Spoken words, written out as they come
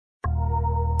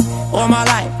all my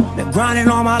life, been grinding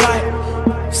all my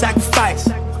life. Sacrifice,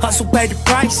 hustle paid the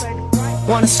price.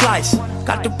 Want a slice,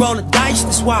 got to roll the dice.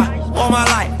 That's why all my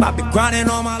life, I've been grinding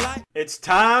all my life. It's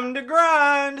time to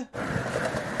grind.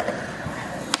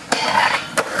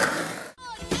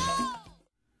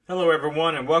 Hello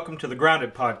everyone and welcome to the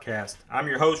Grounded Podcast. I'm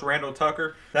your host Randall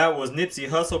Tucker. That was Nipsey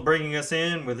Hussle bringing us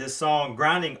in with his song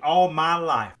Grinding All My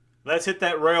Life. Let's hit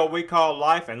that rail we call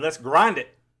life and let's grind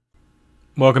it.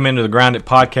 Welcome into the Grounded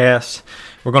Podcast.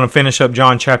 We're going to finish up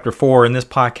John chapter 4 in this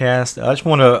podcast. I just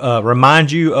want to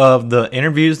remind you of the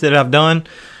interviews that I've done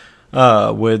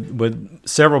with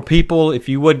several people. If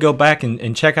you would go back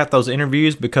and check out those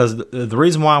interviews, because the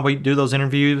reason why we do those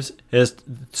interviews is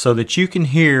so that you can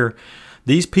hear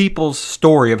these people's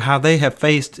story of how they have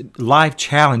faced life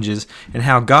challenges and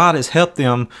how God has helped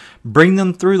them bring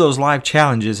them through those life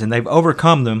challenges, and they've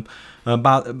overcome them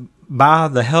by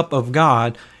the help of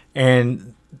God.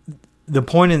 And the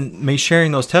point in me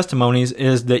sharing those testimonies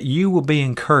is that you will be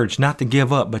encouraged not to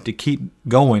give up, but to keep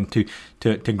going,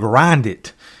 to grind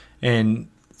it. And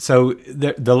so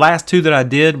the last two that I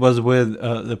did was with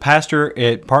the pastor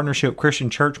at Partnership Christian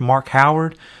Church, Mark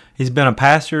Howard. He's been a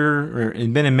pastor, or he's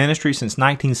been in ministry since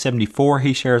 1974.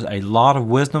 He shares a lot of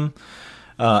wisdom.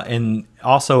 And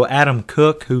also Adam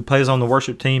Cook, who plays on the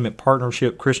worship team at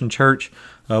Partnership Christian Church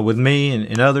with me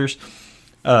and others.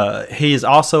 He is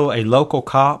also a local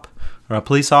cop or a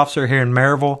police officer here in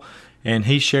Maryville, and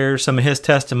he shares some of his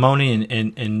testimony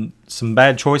and some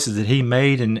bad choices that he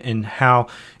made and how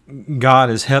God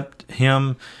has helped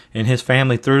him and his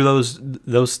family through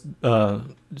those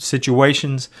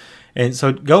situations. And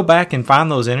so go back and find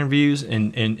those interviews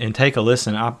and take a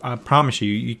listen. I promise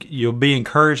you'll be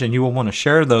encouraged, and you will want to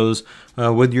share those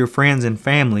with your friends and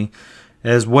family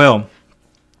as well.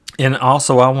 And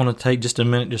also, I want to take just a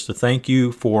minute just to thank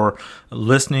you for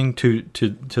listening to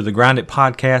the Grounded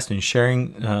Podcast and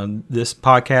sharing this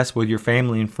podcast with your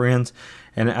family and friends.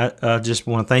 And I just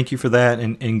want to thank you for that,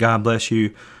 and God bless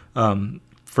you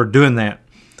for doing that.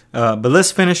 But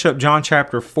let's finish up John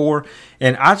chapter 4.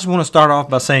 And I just want to start off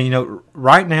by saying,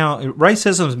 right now,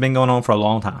 racism has been going on for a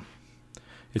long time.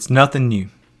 It's nothing new.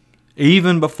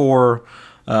 Even before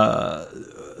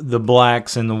the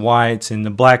blacks and the whites and the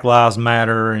Black Lives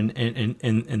Matter and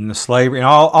the slavery and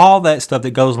all that stuff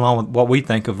that goes along with what we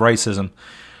think of racism.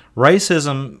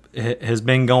 Racism has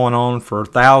been going on for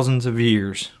thousands of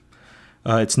years.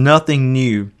 It's nothing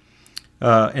new.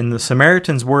 And the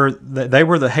Samaritans were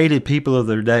the hated people of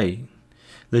their day.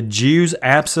 The Jews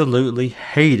absolutely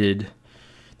hated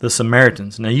the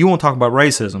Samaritans. Now, you want to talk about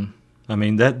racism? I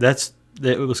mean,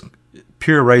 it was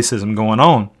pure racism going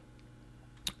on.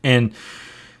 And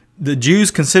the Jews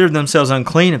considered themselves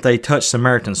unclean if they touched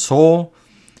Samaritan soil.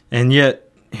 And yet,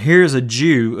 here's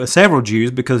several Jews,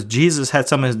 because Jesus had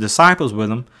some of his disciples with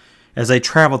him as they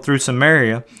traveled through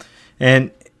Samaria.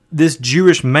 And this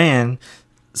Jewish man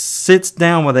sits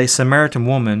down with a Samaritan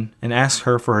woman and asks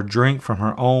her for a drink from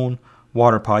her own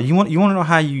water pot. You want to know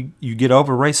how you get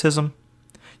over racism?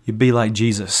 You be like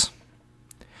Jesus.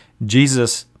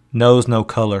 Jesus knows no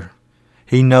color.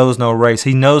 He knows no race.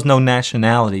 He knows no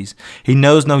nationalities. He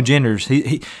knows no genders.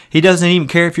 He doesn't even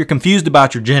care if you're confused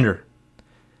about your gender.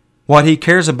 What he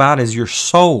cares about is your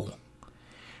soul.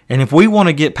 And if we want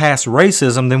to get past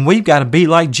racism, then we've got to be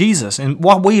like Jesus. And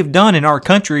what we have done in our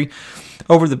country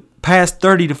over the past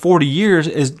 30 to 40 years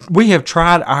is we have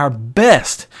tried our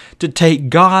best to take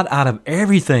God out of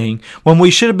everything when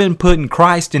we should have been putting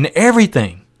Christ in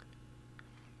everything.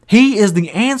 He is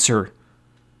the answer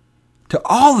to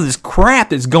all of this crap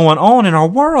that's going on in our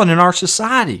world and in our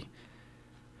society.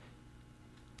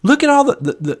 Look at all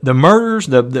the murders,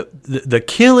 the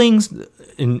killings,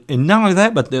 and not only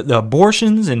that, but the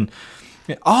abortions and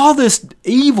all this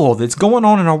evil that's going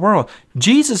on in our world.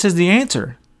 Jesus is the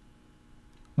answer.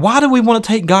 Why do we want to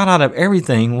take God out of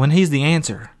everything when He's the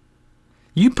answer?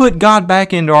 You put God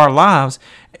back into our lives,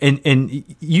 and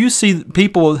you see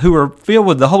people who are filled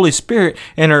with the Holy Spirit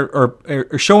and are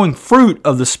showing fruit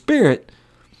of the Spirit,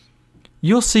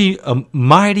 you'll see a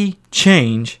mighty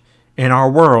change in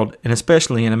our world, and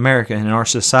especially in America and in our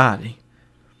society.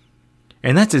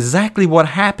 And that's exactly what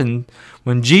happened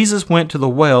when Jesus went to the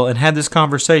well and had this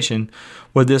conversation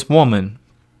with this woman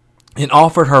and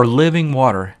offered her living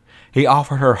water. He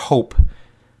offered her hope.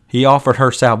 He offered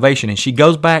her salvation. And she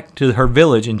goes back to her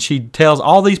village and she tells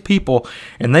all these people,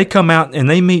 and they come out and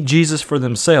they meet Jesus for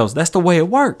themselves. That's the way it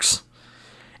works.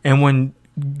 And when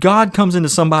God comes into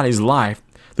somebody's life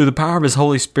through the power of His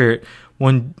Holy Spirit,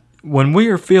 when we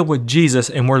are filled with Jesus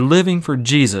and we're living for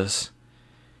Jesus,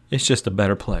 it's just a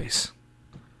better place.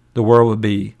 The world would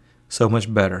be so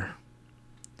much better.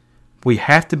 We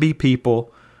have to be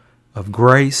people of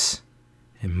grace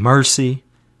and mercy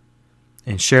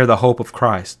and share the hope of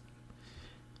Christ.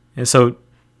 And so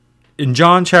in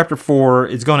John chapter 4,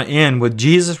 it's going to end with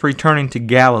Jesus returning to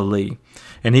Galilee.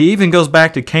 And he even goes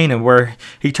back to Cana where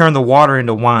he turned the water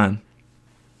into wine.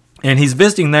 And he's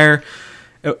visiting there,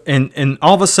 and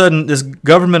all of a sudden this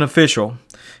government official,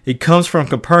 he comes from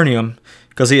Capernaum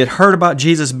because he had heard about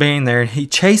Jesus being there, and he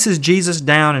chases Jesus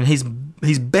down, and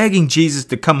he's begging Jesus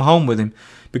to come home with him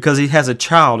because he has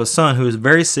a son who is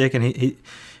very sick,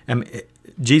 and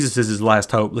Jesus is his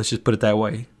last hope. Let's just put it that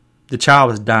way. The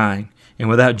child is dying, and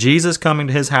without Jesus coming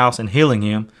to his house and healing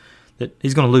him, that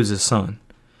he's going to lose his son.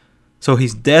 So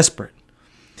he's desperate.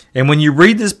 And when you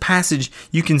read this passage,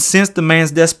 you can sense the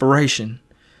man's desperation.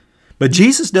 But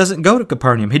Jesus doesn't go to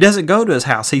Capernaum. He doesn't go to his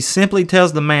house. He simply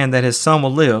tells the man that his son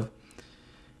will live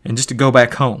and just to go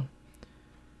back home.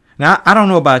 Now, I don't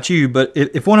know about you, but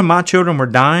if one of my children were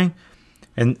dying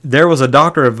and there was a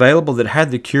doctor available that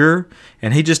had the cure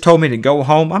and he just told me to go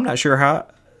home, I'm not sure how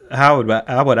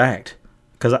I would act,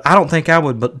 because I don't think I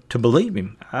would to believe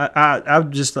him.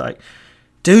 I'm just like,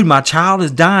 dude, my child is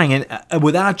dying, and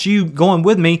without you going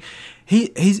with me,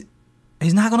 he's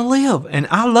not going to live. And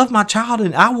I love my child,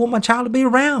 and I want my child to be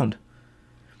around.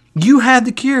 You have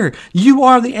the cure. You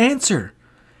are the answer.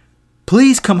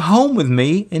 Please come home with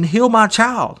me and heal my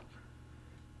child.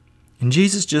 And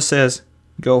Jesus just says,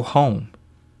 go home.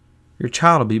 Your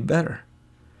child will be better.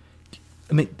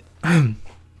 I mean,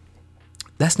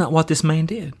 that's not what this man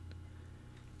did.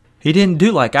 He didn't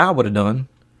do like I would have done.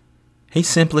 He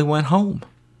simply went home.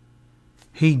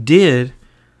 He did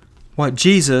what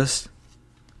Jesus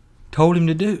told him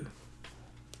to do.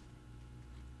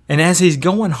 And as he's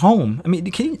going home, I mean,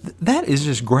 that is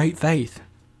just great faith.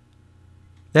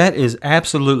 That is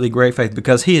absolutely great faith,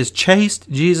 because he has chased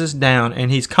Jesus down and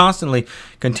he's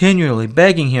continually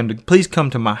begging him to please come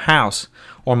to my house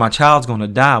or my child's going to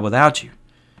die without you.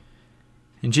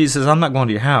 And Jesus says, I'm not going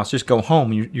to your house. Just go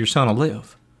home and your son will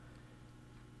live.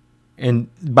 And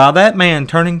by that man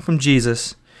turning from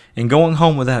Jesus and going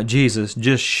home without Jesus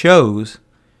just shows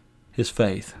his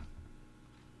faith.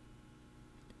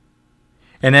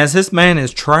 And as this man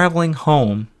is traveling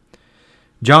home,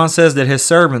 John says that his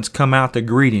servants come out to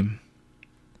greet him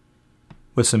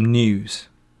with some news.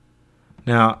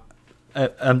 Now,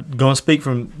 I'm going to speak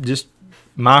from just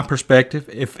my perspective.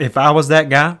 If I was that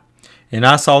guy and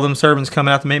I saw them servants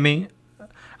coming out to meet me,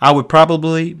 I would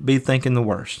probably be thinking the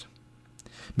worst.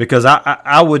 Because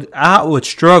I would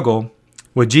struggle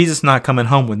with Jesus not coming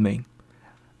home with me.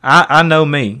 I know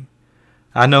me.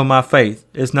 I know my faith.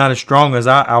 It's not as strong as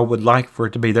I would like for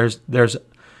it to be. There's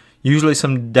usually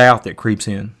some doubt that creeps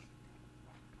in.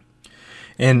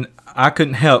 And I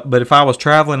couldn't help, but if I was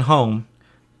traveling home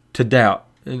to doubt,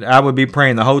 I would be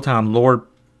praying the whole time, Lord,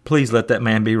 please let that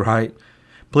man be right.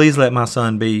 Please let my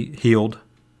son be healed.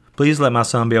 Please let my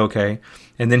son be okay.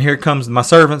 And then here comes my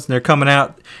servants, and they're coming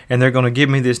out, and they're going to give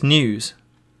me this news.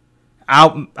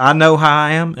 I know how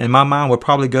I am, and my mind would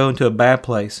probably go into a bad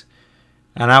place.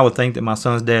 And I would think that my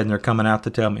son's dead, and they're coming out to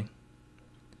tell me.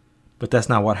 But that's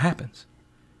not what happens.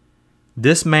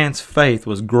 This man's faith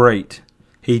was great.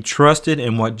 He trusted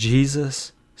in what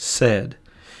Jesus said.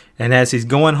 And as he's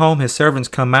going home, his servants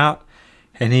come out,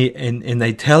 and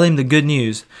they tell him the good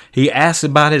news. He asks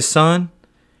about his son,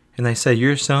 and they say,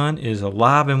 your son is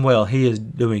alive and well. He is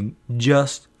doing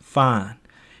just fine.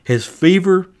 His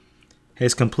fever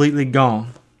is completely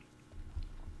gone.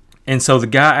 And so the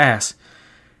guy asks,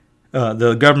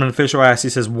 the government official asks, he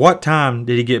says, what time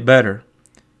did he get better?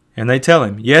 And they tell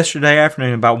him, yesterday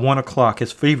afternoon about 1 o'clock,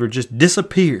 his fever just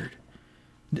disappeared.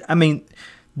 I mean,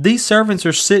 these servants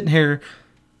are sitting here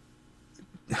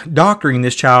doctoring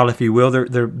this child, if you will.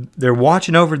 They're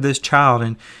watching over this child,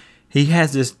 and he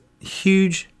has this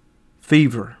huge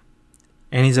fever,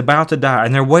 and he's about to die,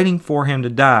 and they're waiting for him to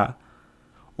die,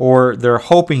 or they're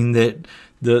hoping that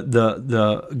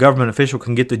the government official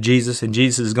can get to Jesus, and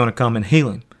Jesus is going to come and heal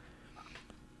him.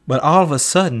 But all of a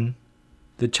sudden,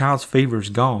 the child's fever is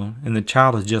gone, and the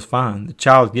child is just fine. The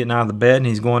child's getting out of the bed, and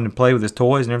he's going to play with his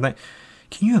toys and everything.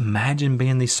 Can you imagine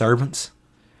being these servants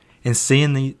and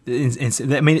seeing the?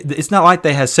 I mean, it's not like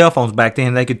they had cell phones back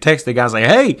then. They could text the guy and say,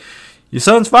 "Hey, your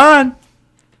son's fine."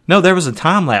 No, there was a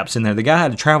time lapse in there. The guy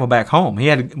had to travel back home. He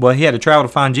had to travel to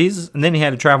find Jesus, and then he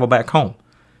had to travel back home.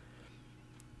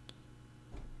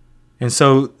 And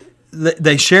so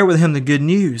they share with him the good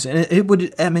news, and it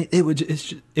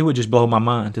would just blow my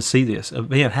mind to see this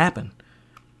event happen.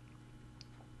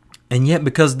 And yet,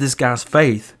 because of this guy's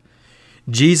faith,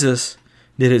 Jesus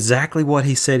did exactly what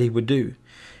he said he would do.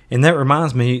 And that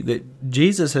reminds me that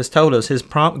Jesus has told us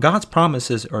God's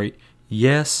promises are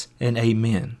yes and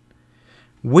amen.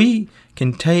 We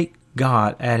can take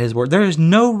God at His word. There is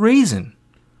no reason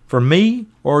for me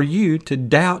or you to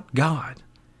doubt God.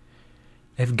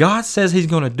 If God says He's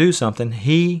going to do something,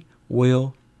 He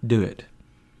will do it.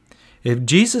 If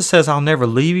Jesus says, I'll never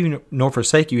leave you nor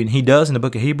forsake you, and He does in the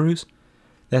book of Hebrews,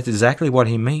 that's exactly what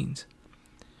He means.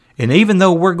 And even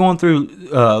though we're going through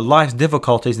life's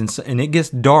difficulties and it gets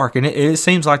dark and it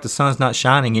seems like the sun's not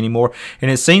shining anymore and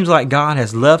it seems like God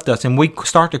has left us and we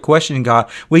start to question God,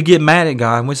 we get mad at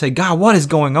God and we say, God, what is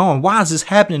going on? Why is this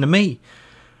happening to me?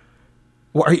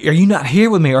 Are you not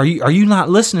here with me? Are you not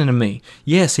listening to me?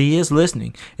 Yes, He is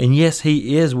listening. And yes,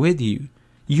 He is with you.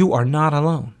 You are not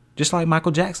alone. Just like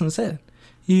Michael Jackson said,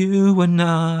 you are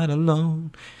not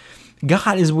alone.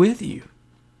 God is with you.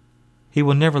 He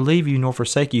will never leave you nor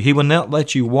forsake you. He will not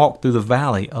let you walk through the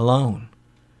valley alone.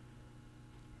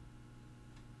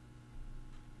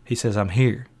 He says, I'm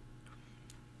here.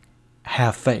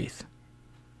 Have faith.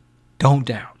 Don't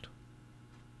doubt.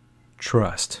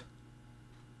 Trust.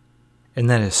 And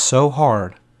that is so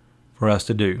hard for us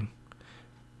to do,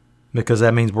 because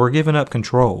that means we're giving up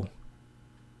control.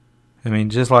 I mean,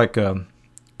 just like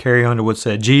Carrie Underwood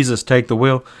said, Jesus, take the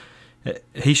wheel.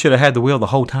 He should have had the wheel the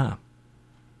whole time.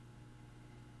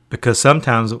 Because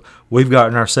sometimes we've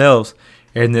gotten ourselves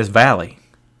in this valley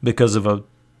because of a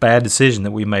bad decision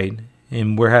that we made,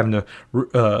 and we're having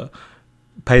to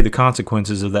pay the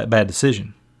consequences of that bad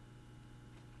decision.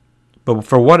 But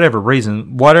for whatever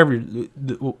reason, whatever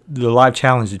the life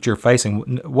challenge that you're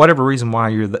facing, whatever reason why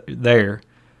you're there,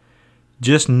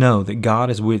 just know that God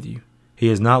is with you. He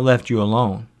has not left you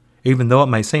alone, even though it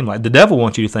may seem like. The devil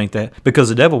wants you to think that, because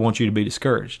the devil wants you to be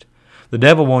discouraged. The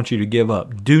devil wants you to give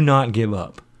up. Do not give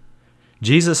up.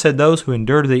 Jesus said those who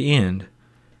endure to the end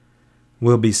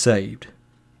will be saved.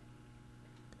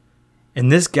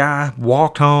 And this guy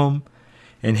walked home,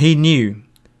 and he knew,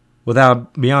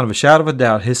 beyond a shadow of a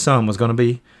doubt, his son was going to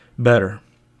be better.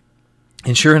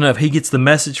 And sure enough, he gets the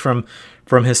message from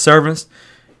his servants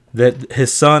that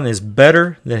his son is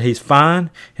better, that he's fine,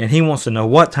 and he wants to know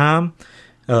what time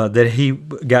that he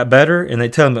got better. And they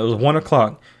tell him it was 1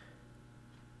 o'clock.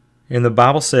 And the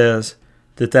Bible says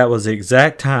that was the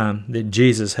exact time that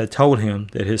Jesus had told him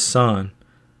that his son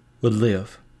would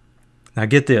live. Now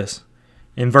get this.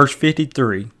 In verse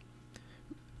 53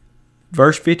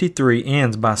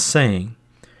 ends by saying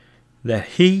that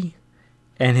he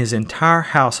and his entire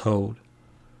household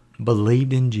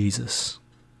believed in Jesus.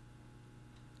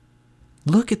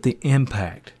 Look at the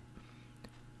impact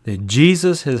that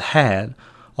Jesus has had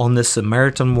on this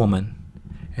Samaritan woman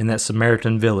in that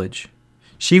Samaritan village.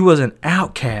 She was an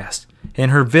outcast in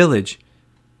her village.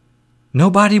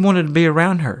 Nobody wanted to be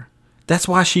around her. That's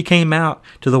why she came out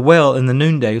to the well in the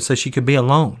noonday, so she could be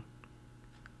alone.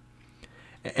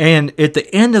 And at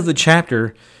the end of the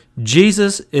chapter,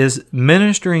 Jesus is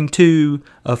ministering to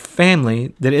a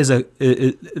family that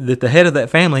that the head of that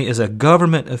family is a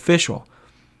government official,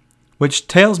 which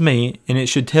tells me, and it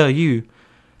should tell you,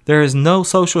 there is no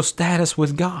social status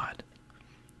with God.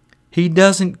 He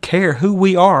doesn't care who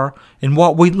we are and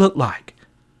what we look like.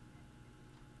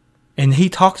 And he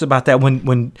talks about that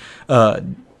when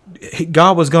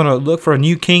God was going to look for a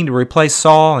new king to replace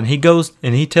Saul, and he goes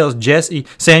and he tells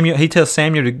Samuel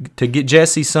to get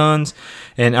Jesse's sons,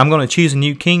 and I'm going to choose a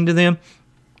new king to them.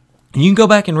 And you can go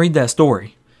back and read that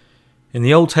story in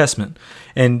the Old Testament.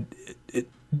 And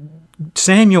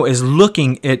Samuel is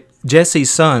looking at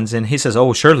Jesse's sons, and he says,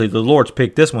 oh, surely the Lord's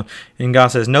picked this one. And God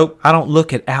says, nope, I don't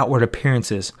look at outward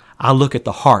appearances. I look at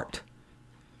the heart.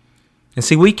 And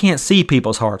see, we can't see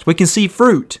people's hearts. We can see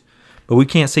fruit, but we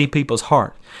can't see people's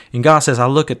heart. And God says, I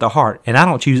look at the heart, and I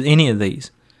don't choose any of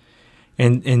these.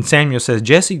 And Samuel says,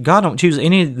 Jesse, God don't choose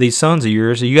any of these sons of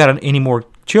yours. You got any more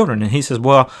children? And he says,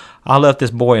 well, I left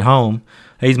this boy at home.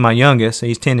 He's my youngest.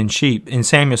 He's tending sheep. And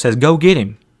Samuel says, go get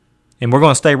him. And we're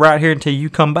going to stay right here until you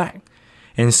come back.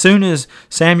 And as soon as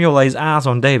Samuel lays eyes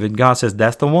on David, God says,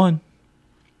 that's the one.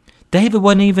 David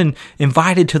wasn't even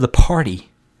invited to the party,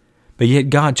 but yet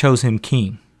God chose him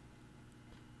king.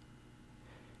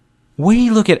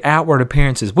 We look at outward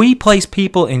appearances. We place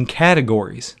people in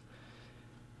categories.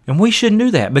 And we shouldn't do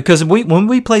that, because when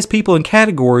we place people in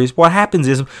categories, what happens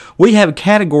is we have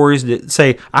categories that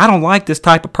say, I don't like this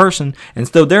type of person, and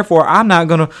so therefore I'm not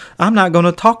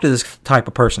gonna talk to this type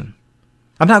of person.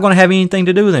 I'm not going to have anything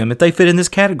to do with them if they fit in this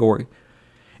category.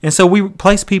 And so we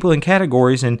place people in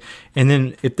categories, and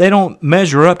then if they don't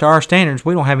measure up to our standards,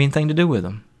 we don't have anything to do with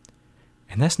them.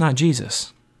 And that's not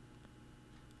Jesus.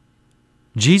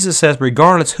 Jesus says,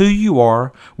 regardless who you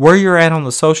are, where you're at on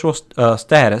the social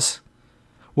status,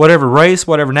 whatever race,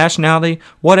 whatever nationality,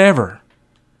 whatever,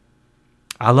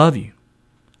 I love you.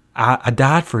 I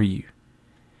died for you.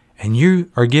 And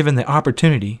you are given the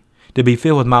opportunity to be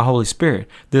filled with my Holy Spirit,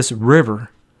 this river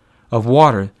of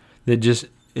water that just,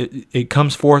 it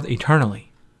comes forth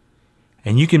eternally.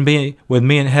 And you can be with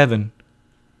me in heaven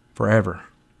forever.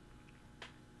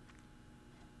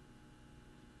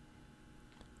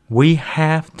 We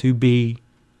have to be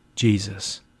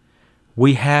Jesus.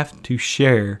 We have to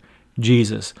share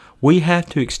Jesus. We have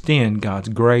to extend God's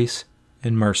grace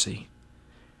and mercy.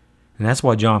 And that's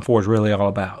what John 4 is really all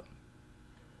about.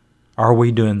 Are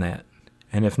we doing that?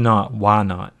 And if not, why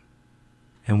not?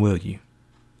 And will you?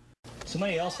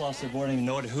 Somebody else lost their board and didn't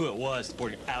even know who it was. The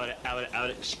board out,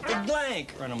 big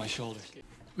blank right on my shoulder.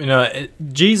 You know,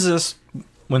 Jesus,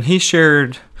 when he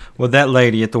shared with that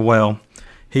lady at the well,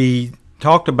 he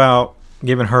talked about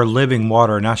giving her living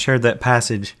water. And I shared that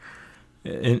passage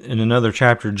in another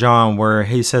chapter, John, where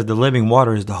he says the living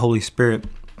water is the Holy Spirit.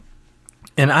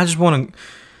 And I just want to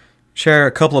share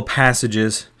a couple of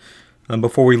passages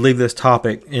before we leave this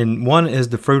topic. And one is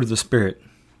the fruit of the Spirit.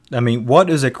 I mean, what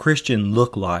does a Christian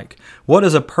look like? What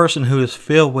is a person who is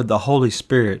filled with the Holy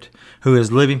Spirit, who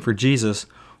is living for Jesus?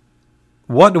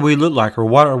 What do we look like,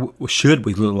 or should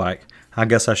we look like? I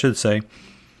guess I should say.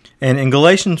 And in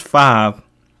Galatians 5,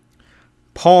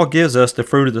 Paul gives us the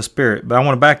fruit of the Spirit. But I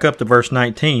want to back up to verse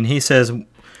 19. He says,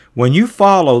 when you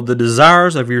follow the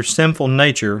desires of your sinful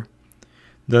nature,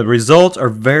 the results are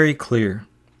very clear.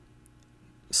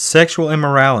 Sexual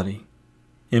immorality,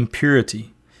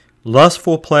 impurity,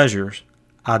 lustful pleasures,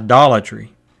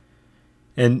 idolatry.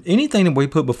 And anything that we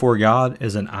put before God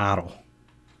is an idol.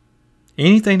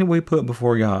 Anything that we put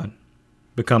before God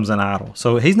becomes an idol.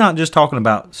 So he's not just talking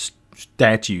about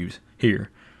statues here.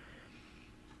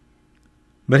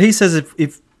 But he says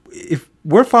if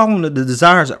we're following the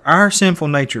desires of our sinful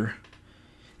nature,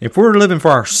 if we're living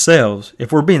for ourselves,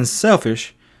 if we're being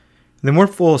selfish, then we're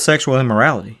full of sexual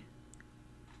immorality,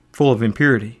 full of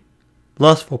impurity,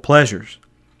 lustful pleasures,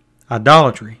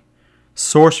 idolatry,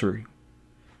 sorcery,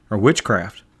 or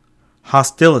witchcraft,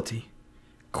 hostility,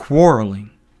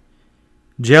 quarreling,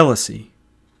 jealousy,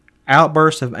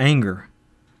 outbursts of anger,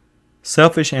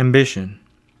 selfish ambition,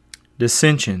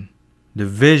 dissension,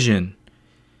 division,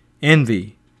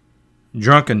 envy,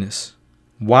 drunkenness,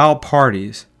 wild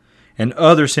parties, and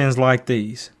other sins like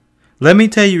these. Let me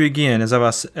tell you again, as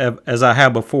I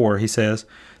have before, he says,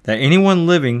 that anyone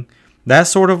living that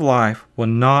sort of life will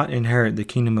not inherit the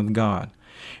kingdom of God.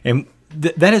 And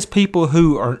that is people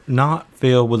who are not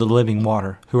filled with the living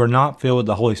water, who are not filled with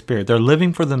the Holy Spirit. They're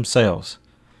living for themselves.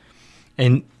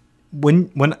 And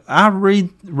when I read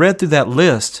through that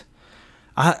list,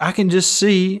 I can just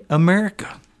see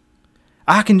America.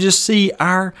 I can just see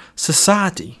our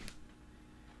society.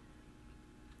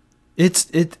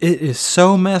 It is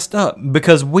so messed up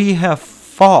because we have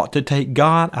fought to take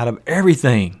God out of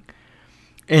everything.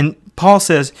 And Paul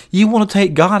says, you want to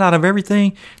take God out of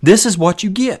everything? This is what you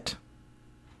get.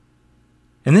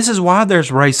 And this is why there's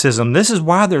racism. This is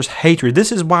why there's hatred.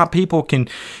 This is why people can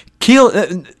kill.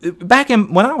 Back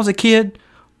when I was a kid,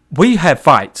 we had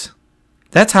fights.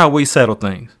 That's how we settled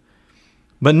things.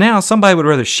 But now somebody would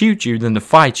rather shoot you than to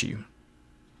fight you.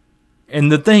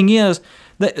 And the thing is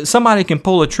that somebody can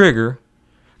pull a trigger,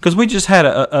 because we just had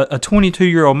a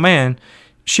 22-year-old man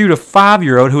shoot a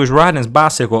 5-year-old who was riding his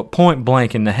bicycle at point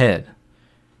blank in the head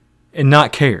and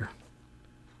not care.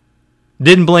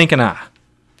 Didn't blink an eye.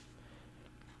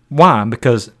 Why?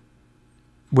 Because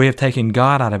we have taken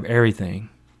God out of everything.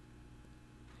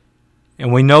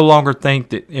 And we no longer think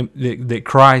that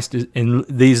Christ is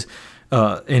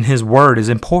in His Word is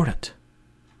important.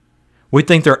 We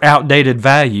think they're outdated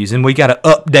values, and we got to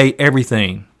update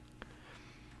everything.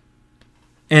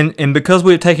 And because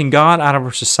we have taken God out of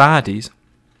our society,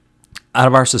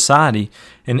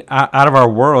 and out of our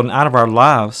world, and out of our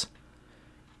lives,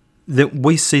 that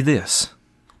we see this.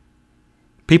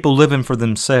 People living for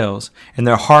themselves, and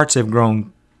their hearts have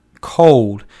grown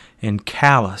cold and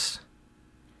callous,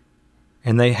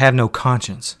 and they have no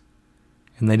conscience,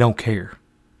 and they don't care.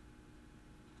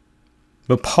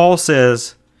 But Paul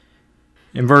says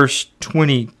in verse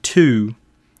 22,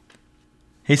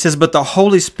 he says, but the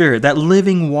Holy Spirit, that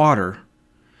living water,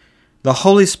 the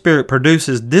Holy Spirit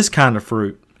produces this kind of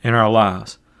fruit in our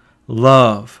lives.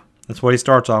 Love. That's what he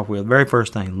starts off with. Very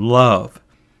first thing, love.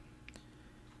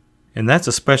 And that's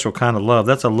a special kind of love.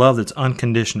 That's a love that's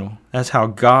unconditional. That's how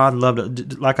God loved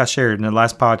it. Like I shared in the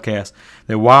last podcast,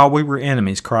 that while we were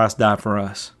enemies, Christ died for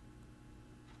us.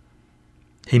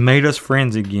 He made us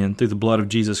friends again through the blood of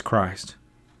Jesus Christ.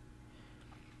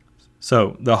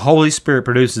 So the Holy Spirit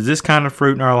produces this kind of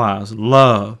fruit in our lives.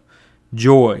 Love,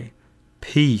 joy,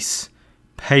 peace,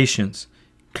 patience,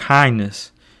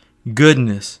 kindness,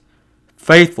 goodness,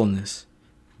 faithfulness,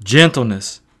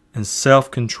 gentleness, and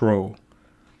self-control.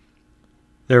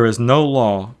 There is no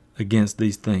law against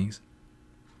these things.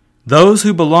 Those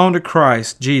who belong to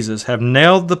Christ Jesus have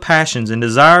nailed the passions and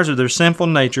desires of their sinful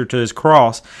nature to his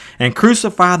cross and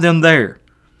crucified them there.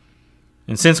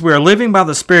 And since we are living by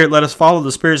the Spirit, let us follow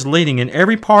the Spirit's leading in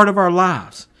every part of our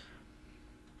lives.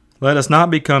 Let us not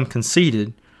become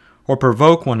conceited or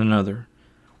provoke one another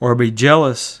or be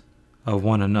jealous of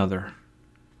one another.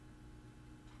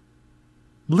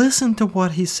 Listen to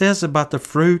what he says about the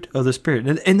fruit of the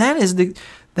Spirit. And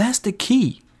that's the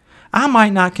key. I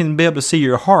might not can be able to see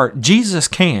your heart. Jesus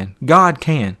can. God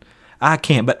can. I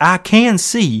can't. But I can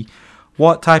see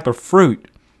what type of fruit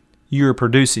you're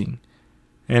producing.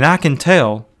 And I can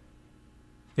tell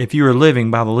if you are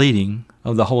living by the leading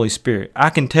of the Holy Spirit. I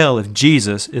can tell if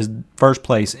Jesus is first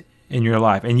place in your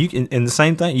life. And the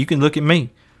same thing, you can look at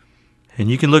me.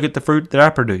 And you can look at the fruit that I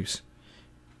produce.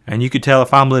 And you can tell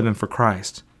if I'm living for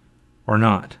Christ or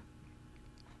not.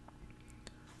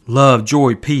 Love,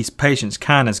 joy, peace, patience,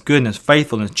 kindness, goodness,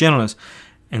 faithfulness, gentleness,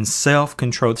 and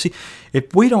self-control. See,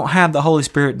 if we don't have the Holy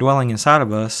Spirit dwelling inside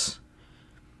of us,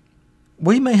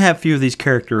 we may have few of these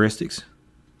characteristics.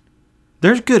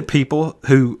 There's good people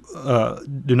who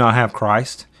do not have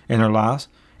Christ in their lives,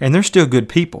 and they're still good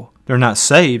people. They're not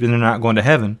saved and they're not going to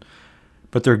heaven,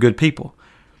 but they're good people.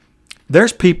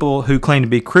 There's people who claim to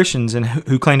be Christians and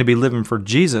who claim to be living for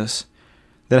Jesus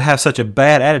that have such a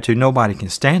bad attitude nobody can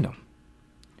stand them.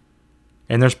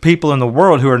 And there's people in the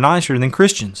world who are nicer than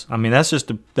Christians. I mean, that's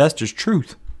just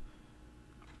truth.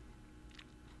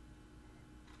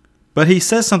 But he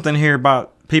says something here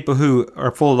about people who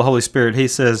are full of the Holy Spirit. He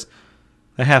says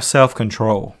they have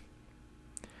self-control.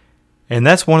 And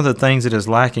that's one of the things that is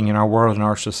lacking in our world and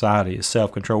our society is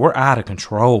self-control. We're out of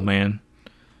control, man.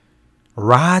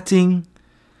 Rioting.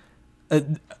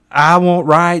 I want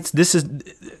rights. This is...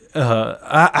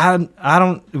 I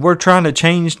don't. We're trying to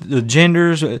change the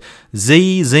genders,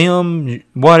 Z, Zim,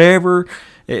 whatever.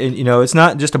 And, it's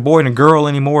not just a boy and a girl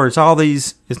anymore. It's all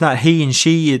these. It's not he and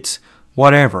she. It's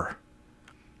whatever.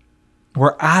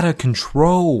 We're out of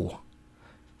control,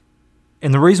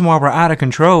 and the reason why we're out of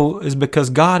control is because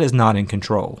God is not in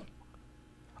control.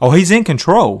 Oh, He's in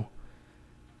control.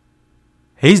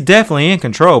 He's definitely in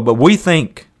control, but we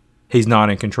think He's not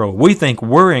in control. We think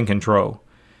we're in control.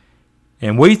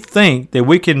 And we think that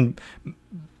we can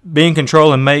be in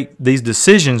control and make these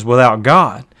decisions without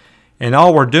God. And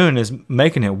all we're doing is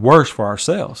making it worse for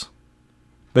ourselves.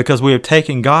 Because we have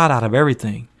taken God out of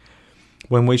everything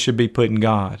when we should be putting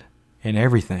God in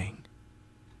everything.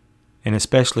 And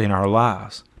especially in our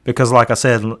lives. Because like I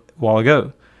said a while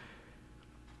ago,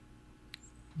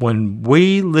 when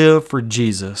we live for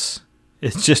Jesus,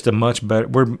 it's just we're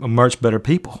a much better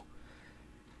people.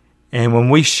 And when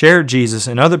we share Jesus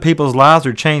and other people's lives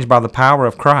are changed by the power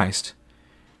of Christ,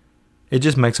 it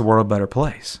just makes the world a better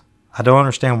place. I don't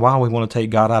understand why we want to take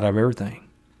God out of everything.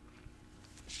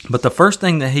 But the first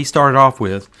thing that he started off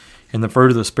with in the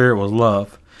fruit of the Spirit was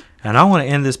love. And I want to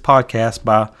end this podcast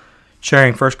by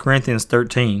sharing 1 Corinthians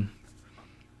 13.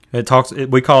 We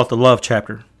call it the love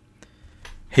chapter.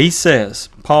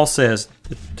 Paul says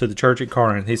to the church at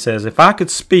Corinth, he says, if I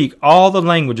could speak all the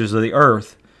languages of the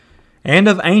earth and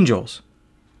of angels,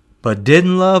 but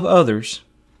didn't love others,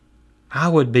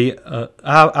 I'd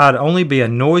only be a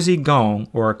noisy gong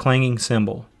or a clanging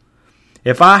cymbal.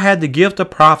 If I had the gift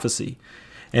of prophecy,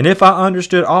 and if I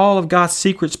understood all of God's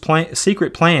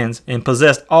secret plans and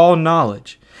possessed all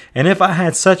knowledge, and if I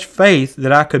had such faith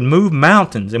that I could move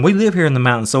mountains, and we live here in the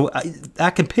mountains, so I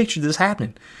can picture this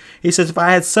happening. He says, if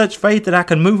I had such faith that I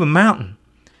could move a mountain,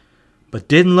 but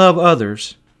didn't love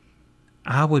others,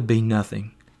 I would be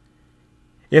nothing.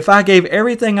 If I gave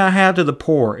everything I had to the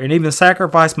poor and even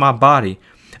sacrificed my body,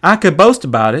 I could boast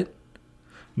about it.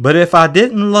 But if I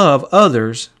didn't love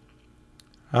others,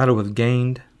 I would have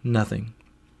gained nothing.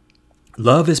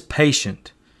 Love is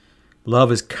patient. Love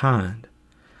is kind.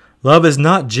 Love is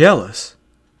not jealous.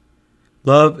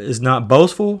 Love is not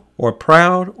boastful or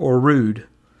proud or rude.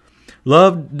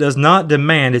 Love does not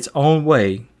demand its own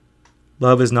way.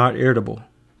 Love is not irritable.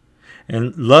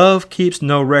 And love keeps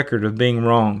no record of being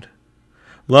wronged.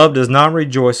 Love does not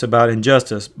rejoice about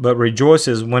injustice, but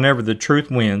rejoices whenever the truth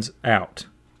wins out.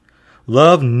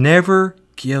 Love never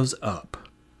gives up.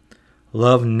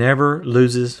 Love never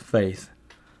loses faith.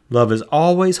 Love is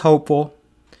always hopeful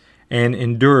and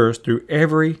endures through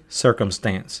every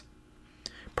circumstance.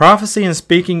 Prophecy and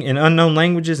speaking in unknown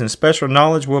languages and special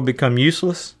knowledge will become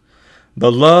useless,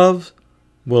 but love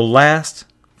will last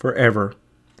forever.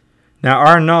 Now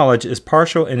our knowledge is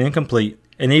partial and incomplete,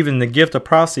 and even the gift of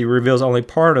prophecy reveals only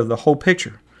part of the whole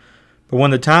picture. But when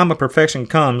the time of perfection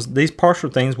comes, these partial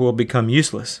things will become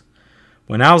useless.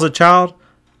 When I was a child,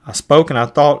 I spoke and I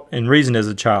thought and reasoned as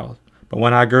a child. But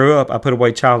when I grew up, I put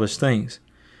away childish things.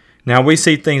 Now we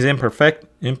see things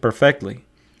imperfectly,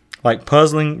 like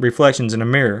puzzling reflections in a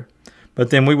mirror. But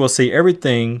then we will see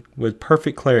everything with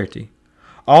perfect clarity.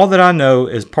 All that I know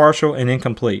is partial and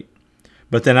incomplete.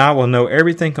 But then I will know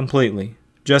everything completely,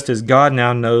 just as God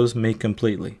now knows me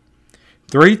completely.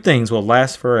 3 things will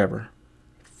last forever: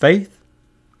 faith,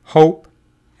 hope,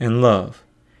 and love.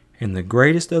 And the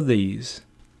greatest of these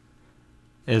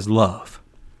is love.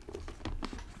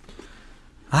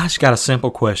 I just got a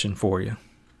simple question for you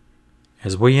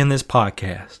as we end this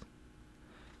podcast.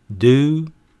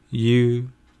 Do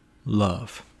you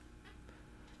love?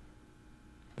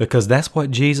 Because that's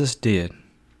what Jesus did.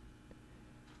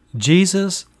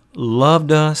 Jesus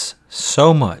loved us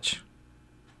so much.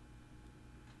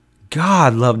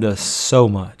 God loved us so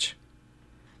much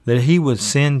that He would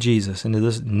send Jesus into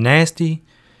this nasty,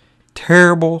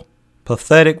 terrible,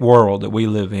 pathetic world that we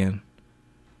live in.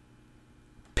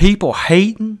 People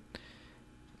hating,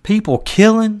 people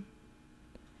killing,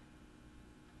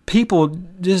 people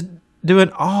just doing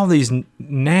all these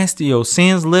nasty old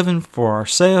sins, living for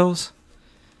ourselves,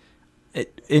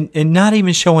 and not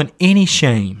even showing any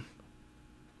shame,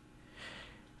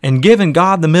 and giving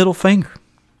God the middle finger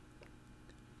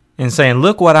and saying,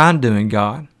 look what I'm doing,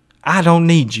 God. I don't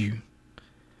need you.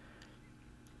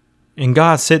 And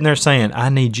God's sitting there saying, I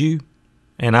need you,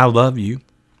 and I love you.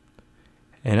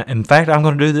 And in fact, I'm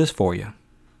going to do this for you.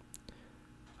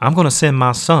 I'm going to send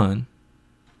my Son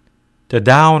to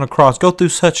die on a cross, go through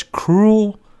such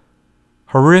cruel,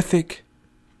 horrific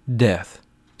death,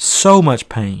 so much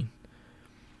pain.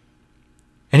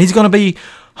 And He's going to be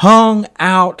hung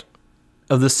out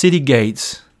of the city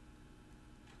gates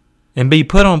and be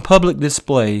put on public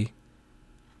display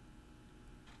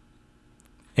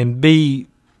and be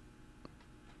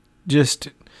just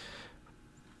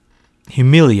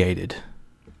humiliated.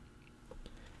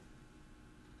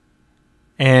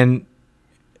 And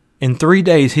in 3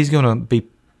 days, he's going to be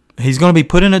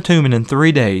put in a tomb, and in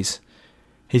 3 days,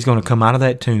 He's going to come out of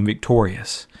that tomb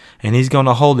victorious. And He's going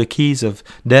to hold the keys of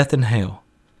death and hell.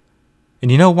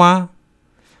 And you know why?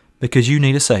 Because you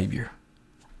need a Savior.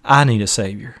 I need a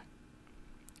Savior.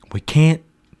 We can't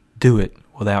do it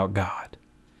without God.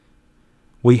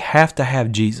 We have to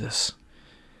have Jesus.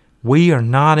 We are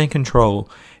not in control.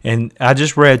 And I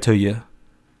just read to you,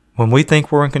 when we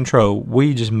think we're in control,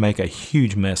 we just make a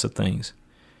huge mess of things.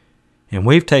 And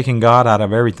we've taken God out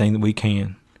of everything that we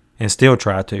can and still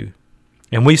try to.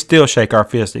 And we still shake our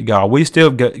fist at God. We still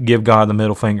give God the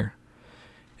middle finger.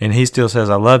 And He still says,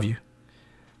 I love you.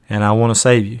 And I want to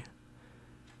save you.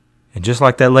 And just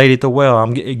like that lady at the well,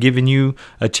 I'm giving you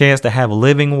a chance to have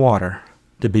living water,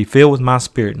 to be filled with my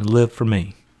Spirit and live for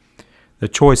me. The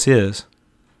choice is,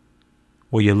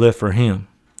 will you live for Him?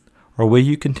 Or will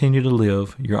you continue to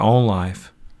live your own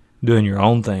life, doing your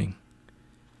own thing?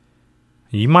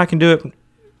 You might can do it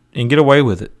and get away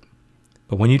with it.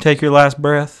 But when you take your last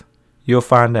breath, you'll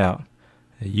find out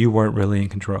that you weren't really in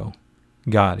control.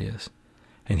 God is.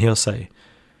 And He'll say,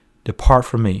 depart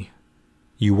from me,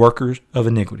 you workers of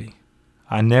iniquity.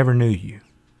 I never knew you.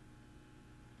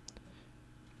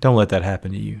 Don't let that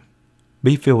happen to you.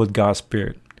 Be filled with God's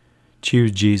Spirit.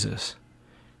 Choose Jesus.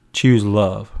 Choose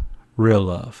love, real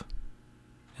love,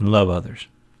 and love others.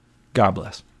 God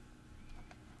bless.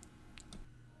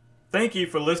 Thank you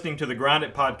for listening to the Grind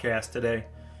It Podcast today.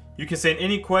 You can send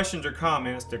any questions or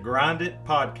comments to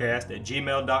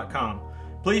grinditpodcast@gmail.com.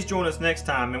 Please join us next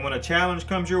time, and when a challenge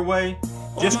comes your way,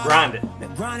 just grind it.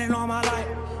 Been grinding all my life,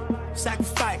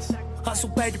 sacrifice, hustle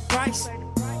paid the price,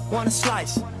 want a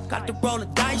slice, got to roll the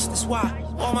dice, that's why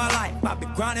all my life, I've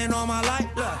been grinding all my life,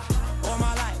 look, all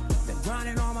my life, been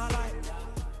grinding all my life.